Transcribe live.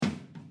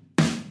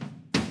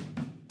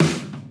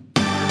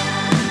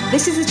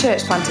This is the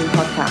Church Planting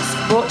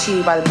Podcast, brought to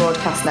you by the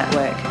Broadcast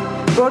Network.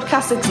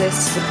 Broadcast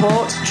exists to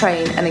support,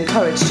 train and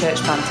encourage church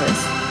planters.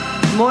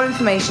 For more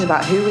information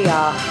about who we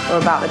are or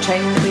about the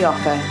training that we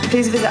offer,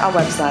 please visit our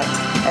website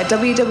at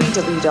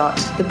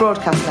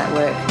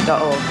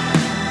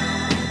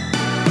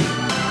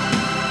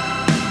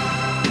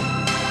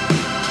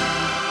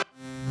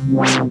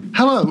www.thebroadcastnetwork.org.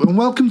 Hello and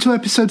welcome to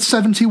episode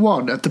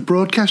 71 of the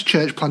Broadcast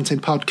Church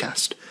Planting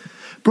Podcast.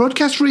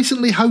 Broadcast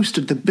recently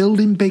hosted the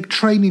Building Big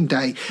Training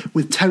Day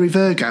with Terry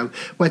Virgo,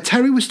 where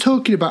Terry was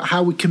talking about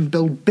how we can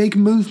build big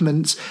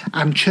movements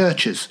and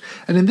churches.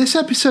 And in this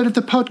episode of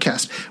the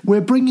podcast,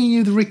 we're bringing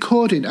you the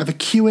recording of a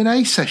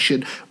Q&A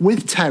session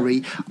with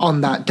Terry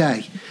on that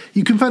day.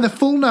 You can find the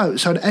full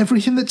notes on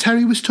everything that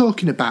Terry was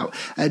talking about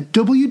at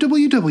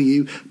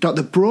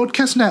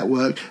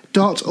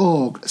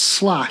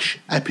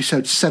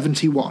www.thebroadcastnetwork.org/episode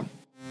 71.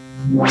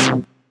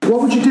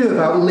 What would you do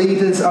about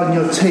leaders on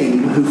your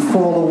team who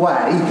fall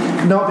away,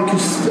 not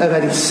because of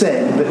any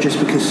sin, but just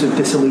because of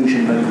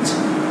disillusionment?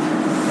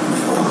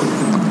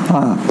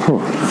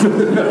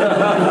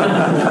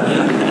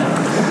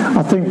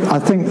 I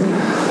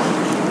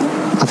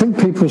think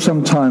people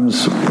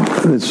sometimes,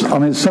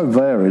 it's so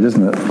varied,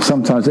 isn't it?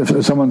 Sometimes if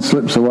someone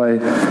slips away,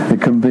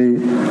 it can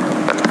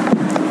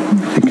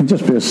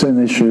just be a sin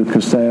issue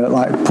because they're,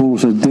 like Paul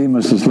says,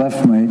 Demas has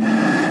left me,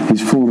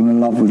 he's fallen in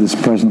love with this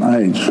present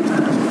age.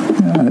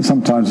 And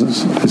sometimes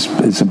it's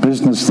a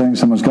business thing,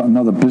 someone's got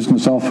another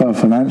business offer, a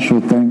financial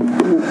thing.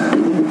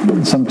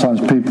 Sometimes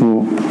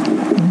people,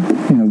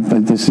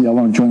 they see, I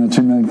want to join the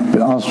team, and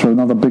they ask for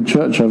another big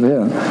church over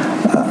here.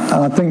 And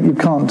I think you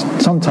can't,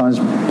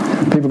 sometimes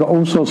people got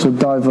all sorts of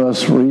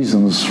diverse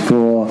reasons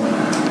for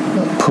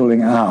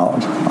pulling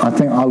out. I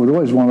think I would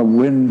always want to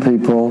win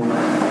people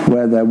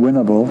where they're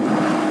winnable.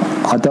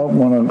 I don't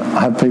want to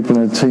have people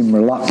in a team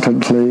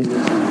reluctantly.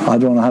 I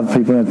don't want to have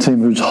people in a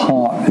team whose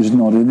heart is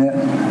not in it.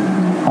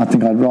 I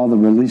think I'd rather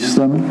release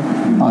them.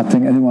 I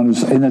think anyone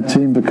who's in a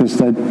team because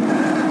they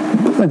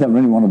don't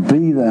really want to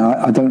be there,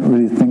 I don't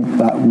really think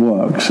that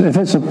works. If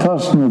it's a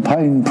personal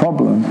pain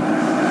problem,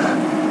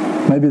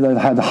 maybe they've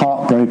had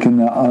heartbreak in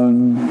their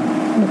own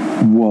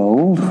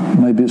world,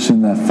 maybe it's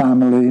in their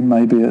family,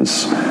 maybe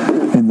it's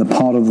in the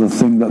part of the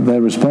thing that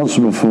they're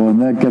responsible for,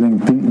 and they're getting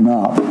beaten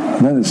up.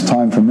 And then it's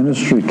time for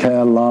ministry,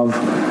 care, love,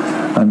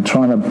 and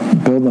trying to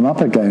build them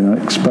up again and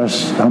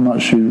express how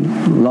much you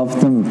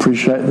love them,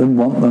 appreciate them,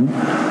 want them.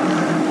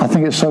 I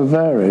think it's so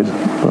varied.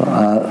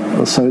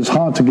 So it's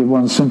hard to give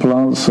one simple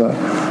answer.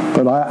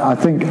 But I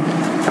think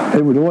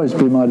it would always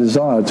be my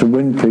desire to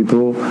win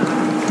people.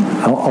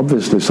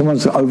 Obviously, if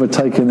someone's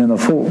overtaken in a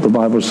fault, the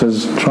Bible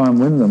says try and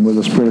win them with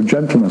a spirit of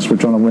gentleness. We're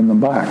trying to win them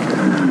back.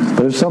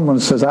 But if someone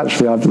says,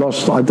 actually, I'm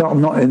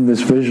not in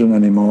this vision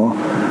anymore,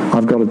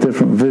 I've got a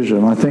different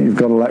vision, I think you've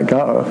got to let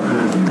go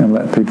and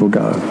let people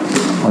go.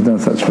 I don't know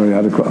if that's a very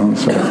adequate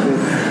answer.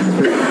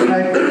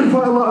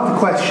 Quite a lot of the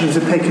questions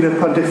are picking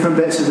up on different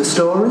bits of the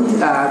story,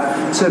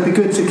 so it'd be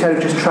good to kind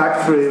of just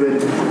track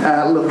through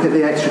and look at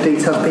the extra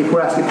details people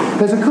are asking.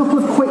 There's a couple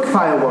of quick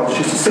fire ones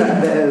just to set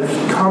a bit of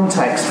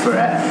context for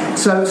it.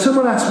 So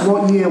someone asked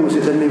what year was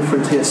it that New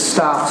Frontiers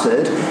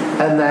started,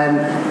 and then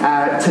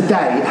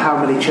today how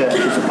many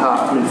churches are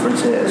part of New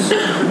Frontiers?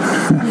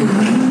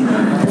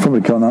 I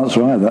probably can't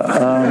answer either.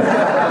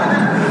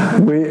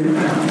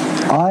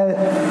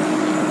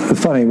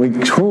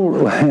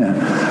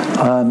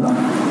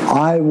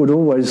 I would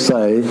always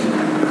say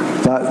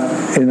that,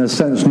 in a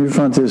sense, New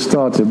Frontiers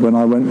started when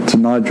I went to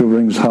Nigel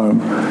Ring's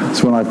home.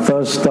 It's when I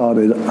first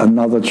started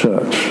another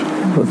church.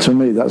 But to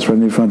me, that's when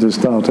New Frontiers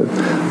started.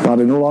 But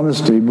in all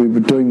honesty, we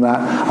were doing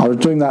that. I was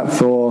doing that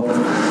for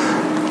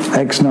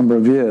X number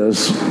of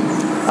years.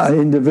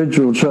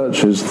 Individual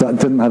churches that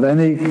didn't have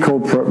any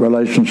corporate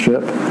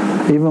relationship.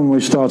 Even when we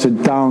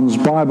started Downs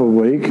Bible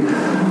Week,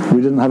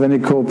 we didn't have any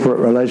corporate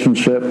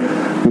relationship.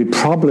 We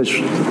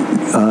published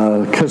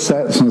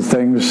cassettes and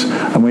things,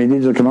 and we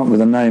needed to come up with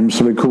a name,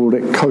 so we called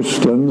it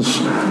Coastlands,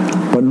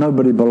 but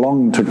nobody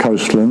belonged to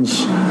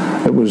Coastlands.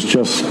 It was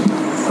just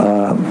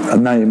a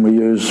name we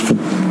used for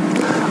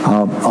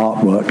our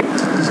artwork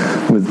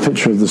with a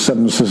picture of the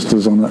Seven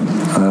Sisters on it.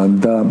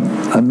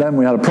 And then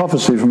we had a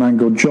prophecy from a man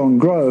called John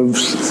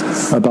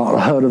Groves about a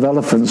herd of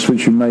elephants,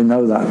 which you may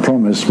know that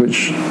promise,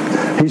 which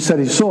he said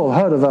he saw a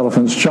herd of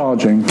elephants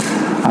charging,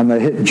 and they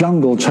hit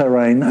jungle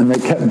terrain, and they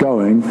kept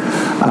going,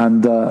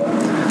 and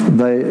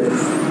they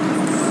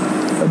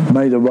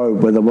made a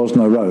road where there was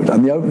no road.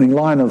 And the opening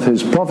line of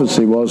his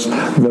prophecy was,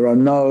 there are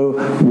no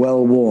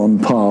well-worn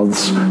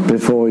paths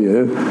before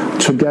you.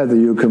 Together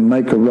you can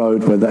make a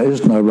road where there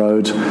is no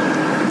road.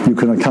 You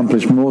can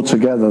accomplish more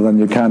together than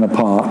you can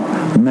apart.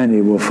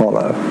 Many will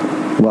follow.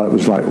 Well, it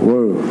was like,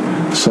 whoa.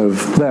 So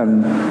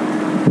then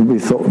we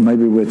thought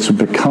maybe we're to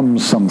become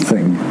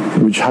something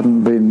which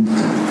hadn't been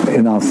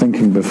in our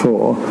thinking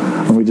before.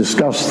 And we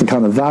discussed the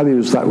kind of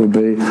values that would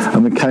be,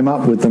 and we came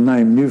up with the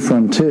name New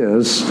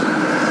Frontiers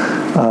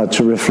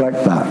to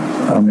reflect that.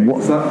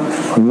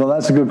 Well,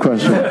 that's a good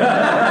question.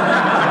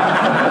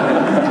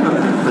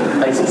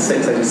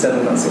 86,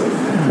 87, that sort of...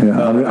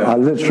 Yeah, I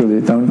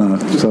literally don't know,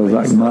 so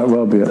that might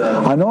well be it.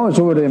 I know I was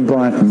already in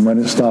Brighton when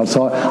it started.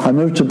 So I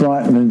moved to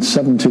Brighton in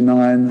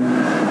 79.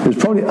 It was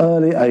probably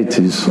early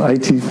 80s,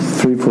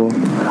 83, 4.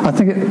 I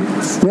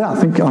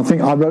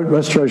think I wrote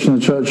Restoration of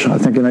the Church, I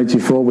think in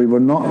 84. We were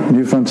not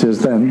New Frontiers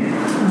then.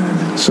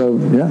 So,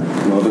 yeah,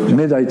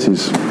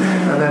 mid-80s.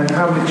 And then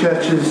how many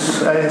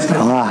churches?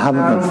 I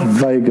haven't a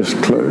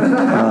vaguest clue.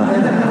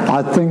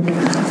 I think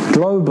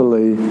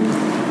globally,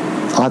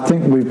 I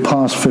think we've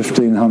passed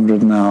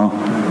 1,500 now.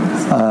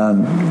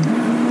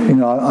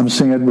 I'm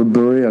seeing Edward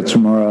Berea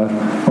tomorrow.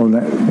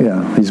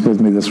 He's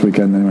with me this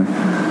weekend anyway.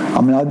 I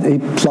mean, he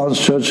plants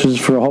churches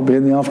for a hobby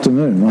in the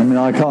afternoon. I mean,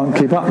 I can't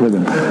keep up with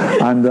him.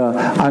 And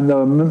there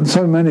are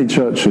so many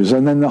churches,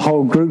 and then the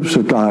whole groups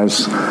of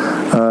guys.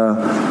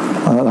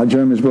 Like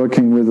Jeremy's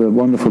working with a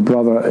wonderful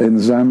brother in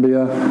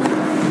Zambia.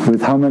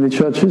 With how many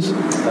churches?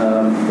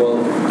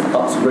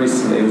 Up to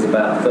recently it was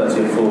about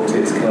 30 or 40.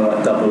 It's kind of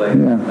like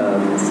doubling.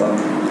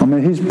 I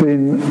mean, he's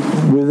been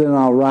within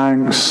our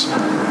ranks,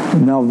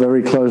 now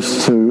very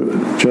close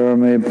to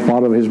Jeremy,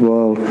 part of his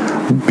world.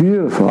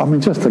 Beautiful. I mean,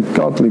 just a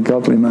godly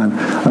man.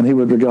 And he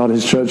would regard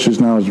his churches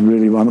now as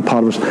really one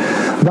part of us.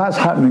 That's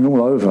happening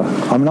all over.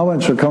 I mean, I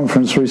went to a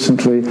conference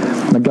recently,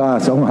 and the guy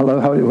said, "Oh, hello,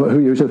 who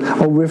are you?" He said,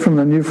 "Oh, we're from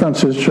the New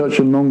Frontiers Church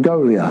in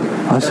Mongolia."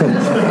 I said,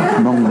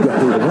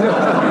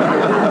 "Mongolia?"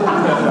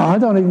 I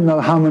don't even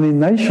know how many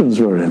nations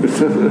we're in.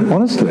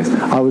 Honestly,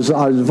 I was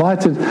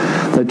invited.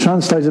 They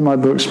translated my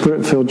book,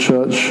 Spirit-Filled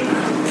Church.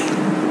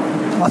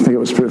 I think it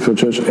was Spirit-Filled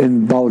Church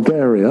in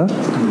Bulgaria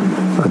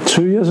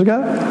 2 years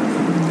ago.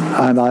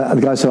 And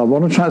the guy said, "I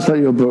want to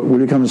translate your book. Will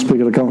you come and speak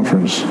at a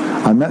conference?"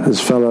 I met this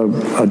fellow,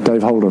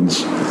 Dave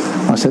Holden's.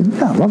 I said,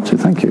 "Yeah, I'd love to,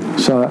 thank you."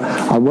 So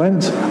I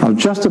went. I was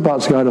just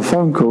about to get a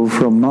phone call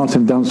from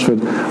Martin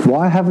Dunsford.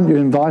 "Why haven't you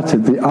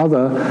invited the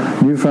other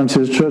New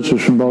Frontiers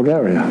churches from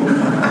Bulgaria?"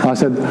 I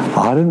said,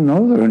 "I didn't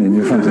know there were any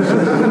New Frontiers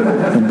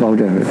churches in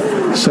Bulgaria."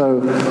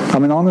 So, I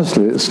mean,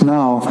 honestly, it's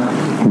now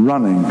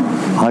running.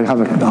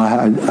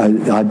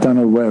 I don't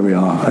know where we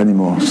are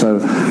anymore. So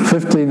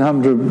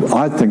 1,500,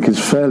 I think, is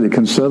fairly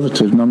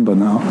conservative number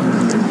now.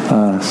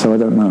 So I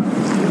don't know.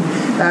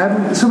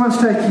 Someone's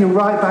taking you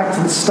right back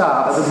to the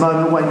start, at the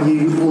moment when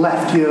you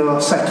left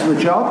your secular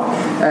job.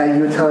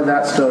 You were telling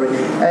that story.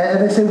 And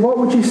they say, what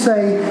would you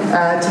say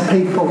to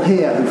people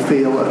here who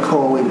feel a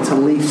calling to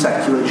leave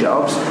secular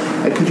jobs?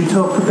 Could you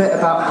talk a bit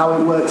about how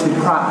it worked in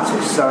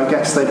practice? So I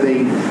guess they'd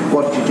be,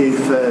 what did you do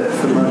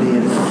for money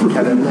and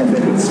kind of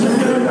living and stuff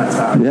during that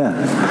time? Yeah.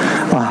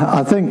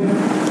 I think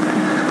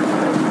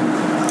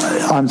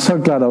I'm so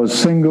glad I was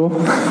single.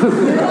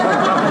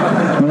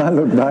 When I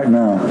look back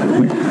now,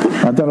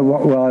 I don't know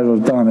what I would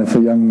have done if a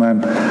young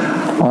man.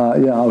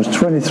 I was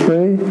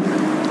 23.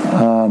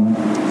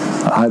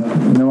 I had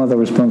no other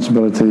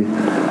responsibility.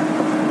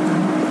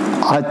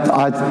 I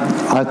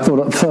thought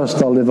at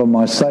first I'll live on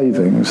my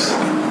savings,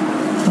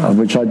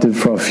 which I did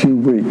for a few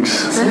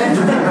weeks.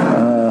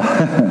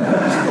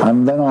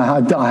 And then I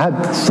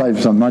had saved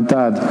some. My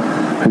dad,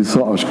 who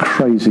thought I was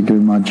crazy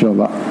giving my job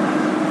up.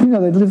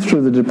 They'd lived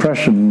through the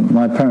Depression.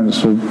 My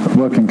parents were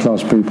working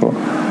class people.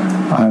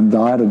 And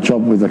I had a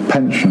job with a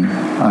pension.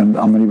 And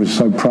I mean, he was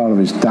so proud of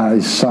his dad.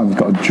 His son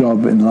got a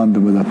job in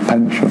London with a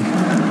pension.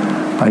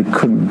 I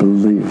couldn't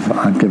believe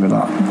I'd give it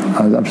up.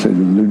 I was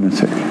absolutely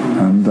lunatic.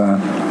 And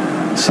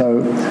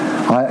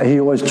he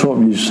always taught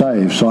me to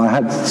save. So I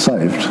had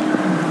saved.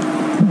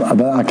 But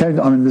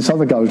this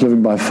other guy was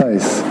living by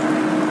faith.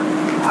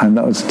 And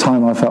that was the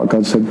time I felt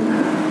God said,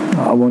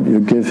 "I want you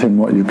to give him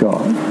what you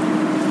got."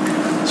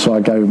 So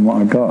I gave him what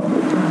I got.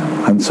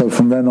 And so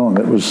from then on,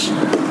 it was,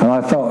 and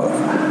I felt,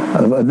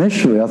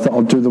 initially I thought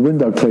I'll do the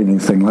window cleaning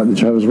thing like the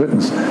Jehovah's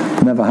Witness.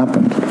 Never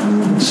happened.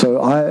 So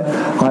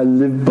I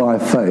lived by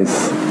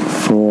faith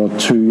for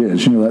 2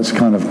 years. That's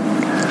kind of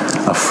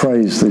a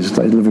phrase these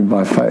days, living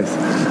by faith.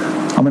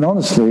 I mean,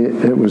 honestly,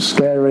 it was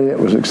scary, it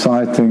was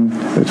exciting,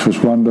 it was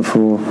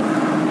wonderful.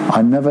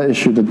 I never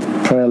issued a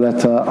prayer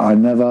letter.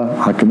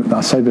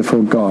 I say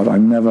before God, I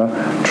never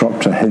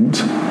dropped a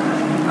hint,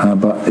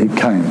 but it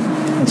came.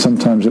 And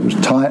sometimes it was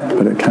tight,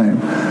 but it came.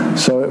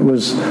 So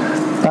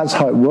that's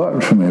how it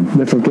worked for me,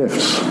 little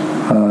gifts.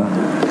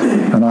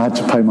 And I had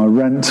to pay my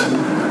rent.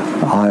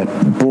 I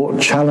bought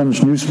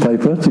Challenge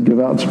newspaper to give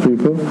out to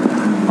people.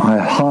 I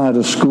hired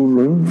a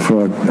schoolroom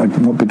for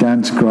what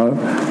began to grow.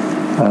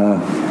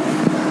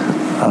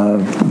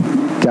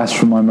 Gas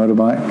from my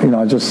motorbike.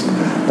 I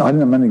didn't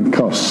have many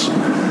costs,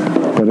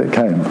 but it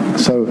came.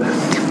 So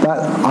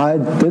I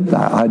did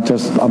that.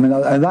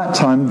 at that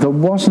time there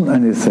wasn't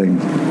anything.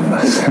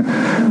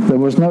 There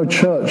was no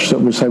church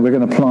that would say we're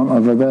going to plant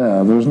over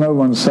there. There was no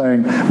one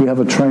saying we have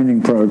a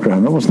training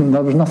program. There was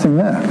nothing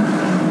there.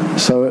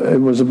 So it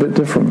was a bit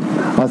different.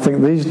 I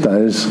think these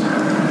days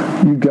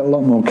you get a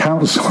lot more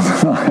counsel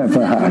than I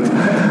ever had.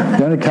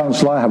 The only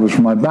counsel I had was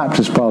from my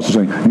Baptist pastor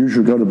saying, "You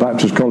should go to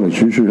Baptist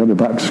college. You should go to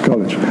Baptist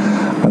college."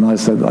 And I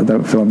said, "I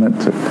don't feel I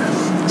meant to."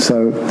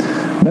 So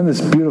then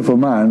this beautiful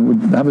man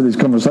would have these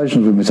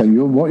conversations with me, saying,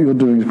 what you're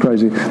doing is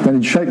crazy.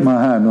 Then he'd shake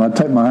my hand, and I'd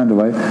take my hand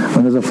away,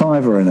 and there's a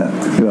fiver in it.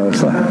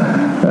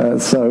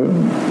 So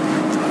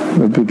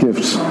there'd be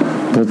gifts.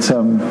 But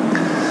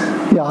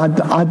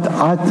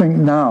I think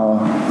now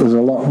there's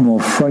a lot more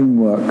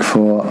framework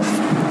for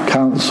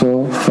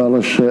counsel,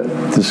 fellowship,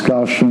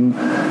 discussion,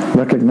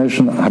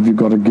 recognition. Have you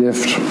got a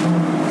gift?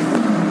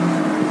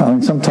 I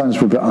mean,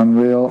 sometimes we're a bit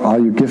unreal. Are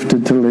you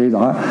gifted to lead?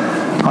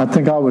 I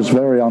think I was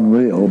very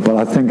unreal, but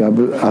I think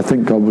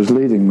God was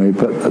leading me.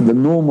 But the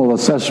normal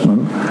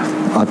assessment,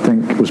 I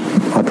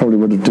probably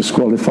would have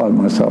disqualified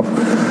myself.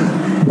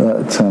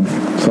 But, so I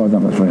don't know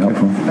if that's very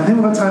helpful. I think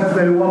we've got time for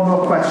maybe one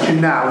more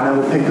question now, and then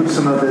we'll pick up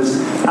some others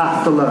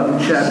after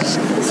lunch.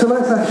 So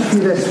let's ask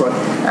you this one.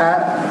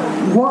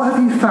 What have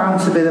you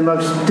found to be the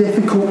most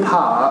difficult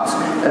part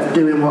of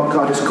doing what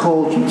God has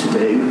called you to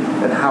do,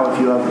 and how have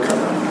you overcome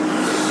it?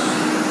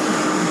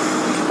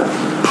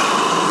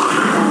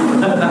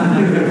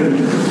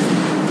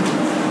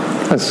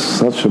 That's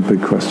such a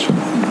big question.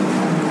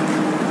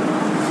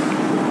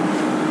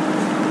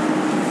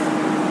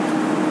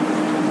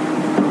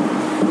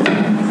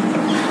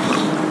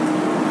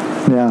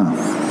 Yeah.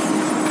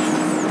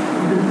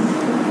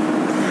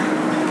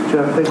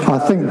 I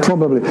think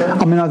probably,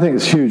 I think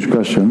it's a huge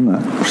question, isn't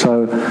it?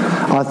 So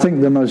I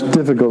think the most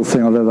difficult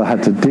thing I've ever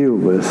had to deal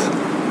with,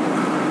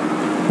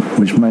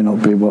 which may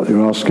not be what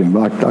you're asking,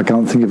 but I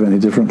can't think of it any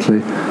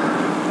differently,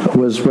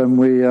 was when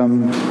we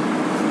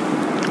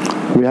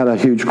had a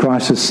huge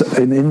crisis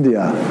in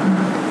India,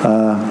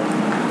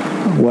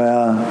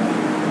 where,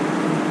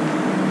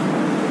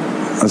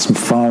 as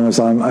far as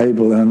I'm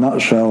able, in a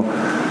nutshell,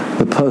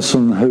 the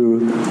person who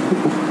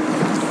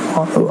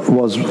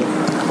was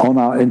on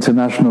our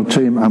international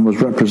team and was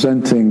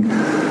representing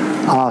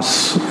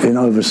us in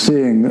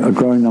overseeing a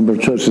growing number of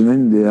churches in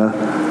India,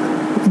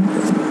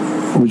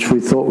 which we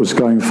thought was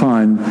going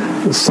fine,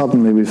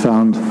 suddenly we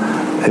found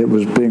it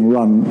was being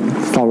run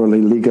thoroughly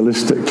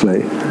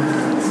legalistically,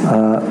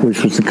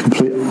 which was the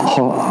complete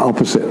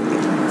opposite.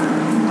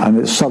 And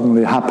it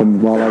suddenly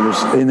happened while I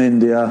was in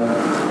India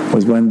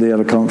with Wendy at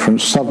a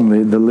conference.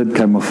 Suddenly the lid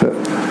came off it,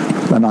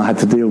 and I had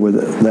to deal with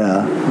it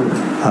there.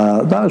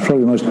 That was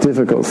probably the most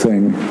difficult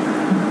thing.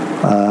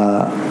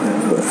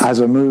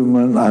 As a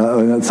movement,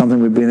 it's something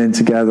we've been in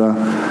together.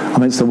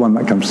 It's the one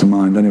that comes to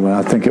mind anyway.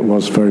 I think it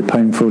was very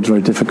painful, it was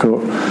very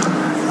difficult,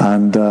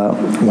 and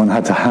one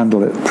had to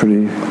handle it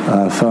pretty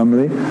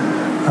firmly.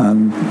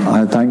 And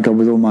I thank God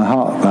with all my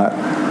heart that,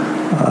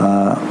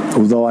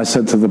 although I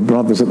said to the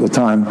brothers at the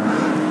time,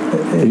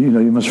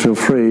 you must feel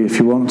free if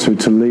you want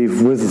to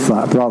leave with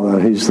that brother.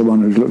 He's the one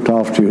who's looked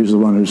after you. He's the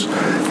one who's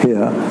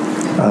here.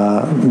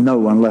 No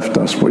one left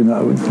us, but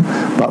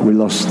we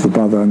lost the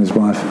brother and his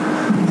wife.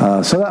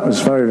 So that was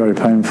very, very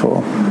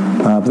painful.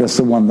 But that's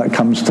the one that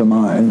comes to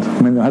mind.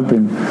 There have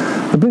been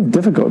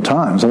difficult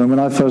times. When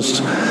I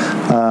first,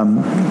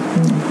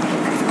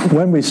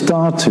 when we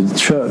started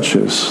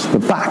churches, the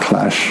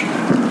backlash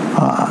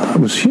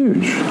was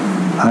huge,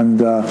 and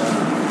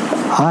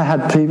I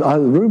had people. The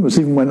rumours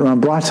even went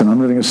around Brighton. I'm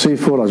living at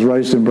Seaford. I was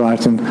raised in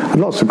Brighton. I had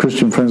lots of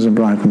Christian friends in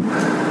Brighton.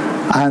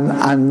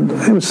 And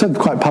it was said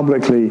quite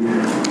publicly,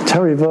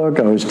 Terry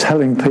Virgo is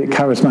telling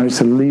charismatics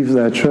to leave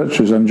their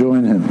churches and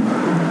join him,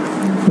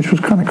 which was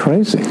kind of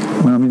crazy.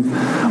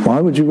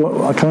 Why would you?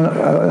 It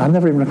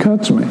never even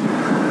occurred to me.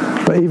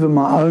 But even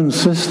my own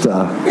sister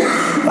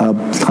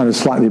kind of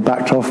slightly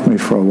backed off me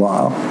for a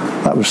while.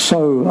 That was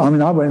so. I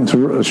went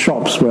into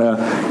shops where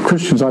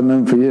Christians I'd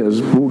known for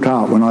years walked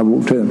out when I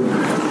walked in.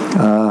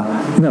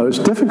 It's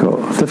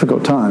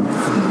difficult time.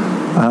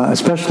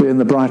 Especially in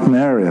the Brighton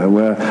area,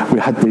 where we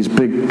had these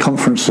big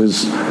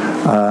conferences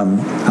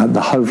at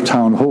the Hove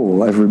Town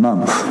Hall every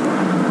month.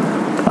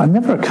 It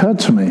never occurred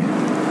to me.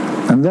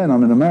 And then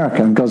I'm in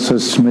America, and God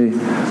says to me,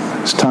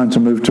 it's time to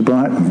move to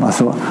Brighton. I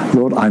thought,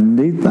 Lord, I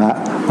need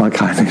that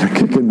like I need a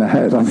kick in the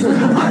head.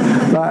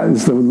 That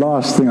is the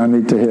last thing I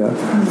need to hear,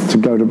 to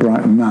go to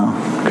Brighton now,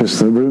 because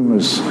the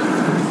rumours,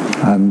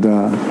 and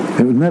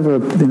it would never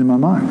have been in my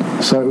mind.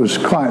 So it was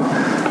quite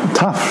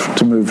tough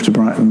to move to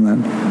Brighton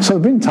then. So there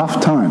have been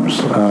tough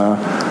times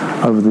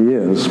over the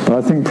years, but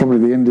I think probably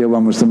the India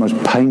one was the most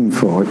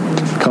painful. It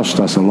cost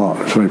us a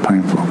lot. It's very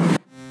painful.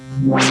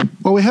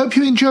 Well, we hope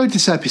you enjoyed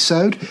this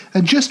episode,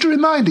 and just a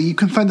reminder, you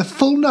can find the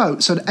full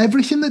notes on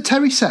everything that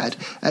Terry said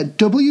at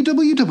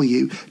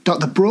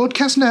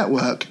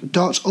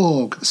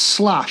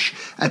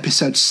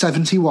www.thebroadcastnetwork.org/episode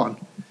 71.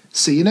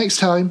 See you next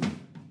time.